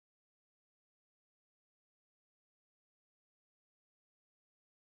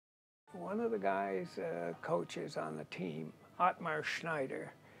One of the guys, coaches on the team, Otmar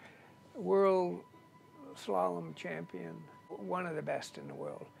Schneider, world slalom champion, one of the best in the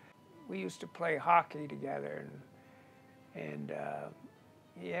world. We used to play hockey together, and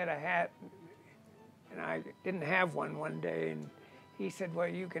he had a hat, and I didn't have one day, and he said, well,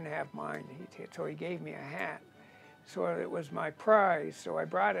 you can have mine. So he gave me a hat. So it was my prize, so I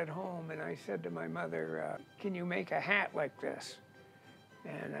brought it home, and I said to my mother, can you make a hat like this?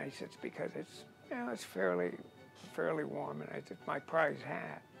 And I said, it's because it's, it's fairly warm, and I said, it's my prize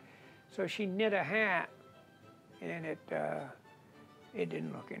hat. So she knit a hat, and it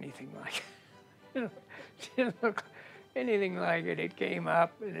didn't look anything like it. It didn't look anything like it. It came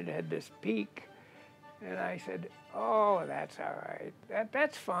up, and it had this peak, and I said, oh, that's all right.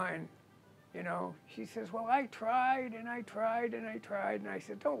 That's fine. You know, she says, well, I tried, and I tried, and I tried, and I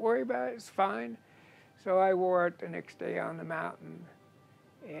said, don't worry about it, it's fine. So I wore it the next day on the mountain,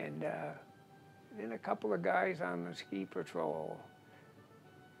 and then a couple of guys on the ski patrol,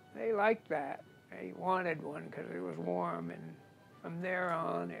 they liked that. They wanted one because it was warm, and from there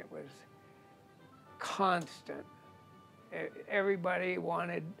on, it was constant. Everybody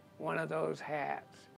wanted one of those hats.